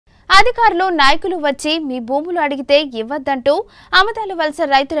అధికారులు నాయకులు వచ్చి మీ భూములు అడిగితే ఇవ్వద్దంటూ అమదాల వలస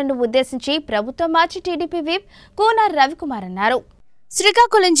రైతులను ఉద్దేశించి ప్రభుత్వం మార్చి టీడీపీ విప్ కూన రవికుమార్ అన్నారు.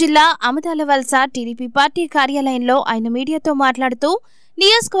 శ్రీకాకుళం జిల్లా అమదాల వలస టీడీపీ పార్టీ కార్యాలయంలో ఆయన మీడియాతో మాట్లాడుతూ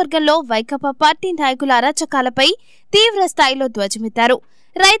నియోజకవర్గంలో వైకాపా పార్టీ నాయకుల అరాచకాలపై తీవ్ర స్థాయిలో ధ్వజమెత్తారు.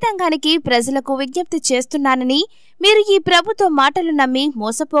 రైతాంగానికి ప్రజలకు విజ్ఞప్తి చేస్తున్నానని, మీరు ఈ ప్రభుత్వ మాటలు నమ్మి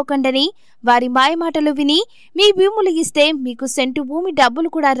మోసపోకండని, వారి మాయమాటలు విని మీ భూములు ఇస్తే మీకు సెంటు భూమి డబ్బులు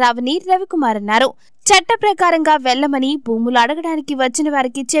కూడా రావని రవికుమార్ అన్నారు. చట్ట ప్రకారంగా వెళ్లమని భూములు అడగడానికి వచ్చిన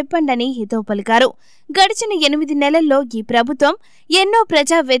వారికి చెప్పండని హితవు పలికారు. గడిచిన 8 నెలల్లో ఈ ప్రభుత్వం ఎన్నో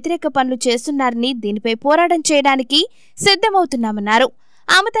ప్రజా వ్యతిరేక పనులు చేస్తున్నారని, దీనిపై పోరాటం చేయడానికి సిద్ధమవుతున్నామన్నారు.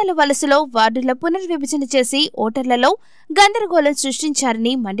 అమదాల వలసలో వార్డుల పునర్విభజన చేసి ఓటర్లలో గందరగోళం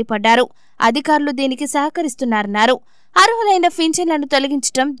సృష్టించారని మండిపడ్డారు. అధికారులు దీనికి సహకరిస్తున్నారన్నారు. అర్హులైన పింఛన్లను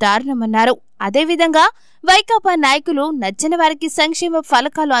తొలగించడం దారుణమన్నారు. అదేవిధంగా వైకాపా నాయకులు నచ్చని వారికి సంక్షేమ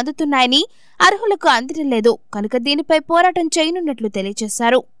ఫలకాలు అందుతున్నాయని, అర్హులకు అందడం లేదు కనుక దీనిపై పోరాటం చేయనున్నట్లు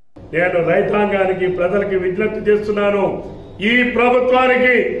తెలియజేశారు. నేను రైతాంగానికి ప్రజలకు విజ్ఞప్తి చేస్తున్నాను. ఈ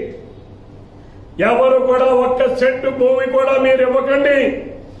ప్రభుత్వానికి ఎవరు కూడా ఒక్క సెంటు భూమి కూడా మీరు ఇవ్వకండి.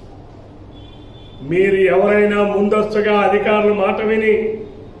 మీరు ఎవరైనా ముందస్తుగా అధికారుల మాట విని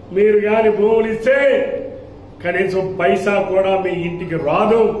మీరు గాని భూములు ఇస్తే కనీసం పైసా కూడా మీ ఇంటికి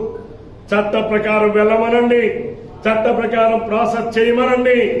రాదు. చట్ట ప్రకారం వెళ్ళమనండి, చట్ట ప్రకారం ప్రాసెస్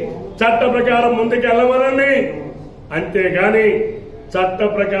చేయమనండి, చట్ట ప్రకారం ముందుకు వెళ్ళమనండి. అంతేగాని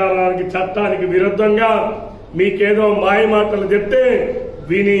చట్టానికి విరుద్ధంగా మీకేదో మాయ మాటలు చెప్తే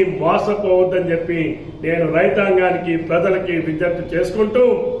విని మోసపోవద్దని చెప్పి నేను రైతాంగానికి ప్రజలకి విజ్ఞప్తి చేసుకుంటూ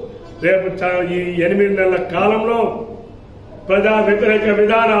రేపు ఈ 8 నెలల కాలంలో ప్రజా వ్యతిరేక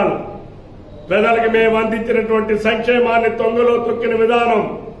విధానాలు, ప్రజలకు మేము అందించినటువంటి సంక్షేమాన్ని తొంగలో తొక్కిన విధానం,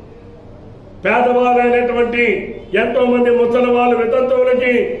 పేదవాళ్ళైనటువంటి ఎంతో మంది ముసలి వాళ్ళ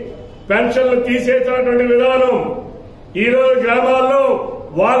వితంతువులకి పెన్షన్లు తీసేసినటువంటి విధానం, ఈరోజు గ్రామాల్లో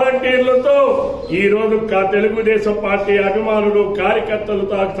వాలంటీర్లతో ఈరోజు తెలుగుదేశం పార్టీ అభిమానులు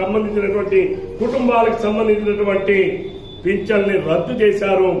కార్యకర్తలతో సంబంధించినటువంటి కుటుంబాలకు సంబంధించినటువంటి పింఛన్లు రద్దు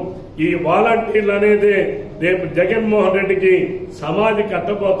చేశారు. ఈ వాలంటీర్లు అనేది రేపు జగన్మోహన్ రెడ్డికి సమాధి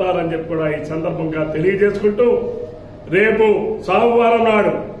కట్టబోతారని చెప్పి కూడా ఈ సందర్భంగా తెలియజేసుకుంటూ రేపు సోమవారం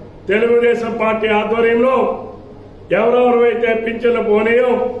నాడు తెలుగుదేశం పార్టీ ఆధ్వర్యంలో ఎవరెవరైతే పింఛన్లు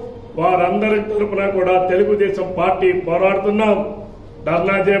పోనీయో వారందరి తరఫున కూడా తెలుగుదేశం పార్టీ పోరాడుతున్నాం,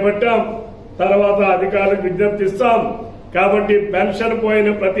 ధర్నా చేపట్టాం. తర్వాత అధికారులకు విజ్ఞప్తిస్తాం. కాబట్టి పెన్షన్ పోయిన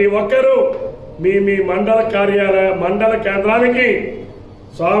ప్రతి ఒక్కరూ మీ మండల కేంద్రానికి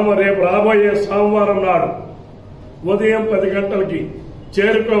రేపు రాబోయే సోమవారం నాడు ఉదయం 10 గంటలకి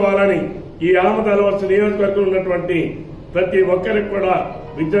చేరుకోవాలని ఈ ఆమదాల వలస నియోజకవర్గంలో ఉన్నటువంటి ప్రతి ఒక్కరికి కూడా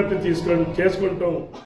విజ్ఞప్తి చేసుకుంటూ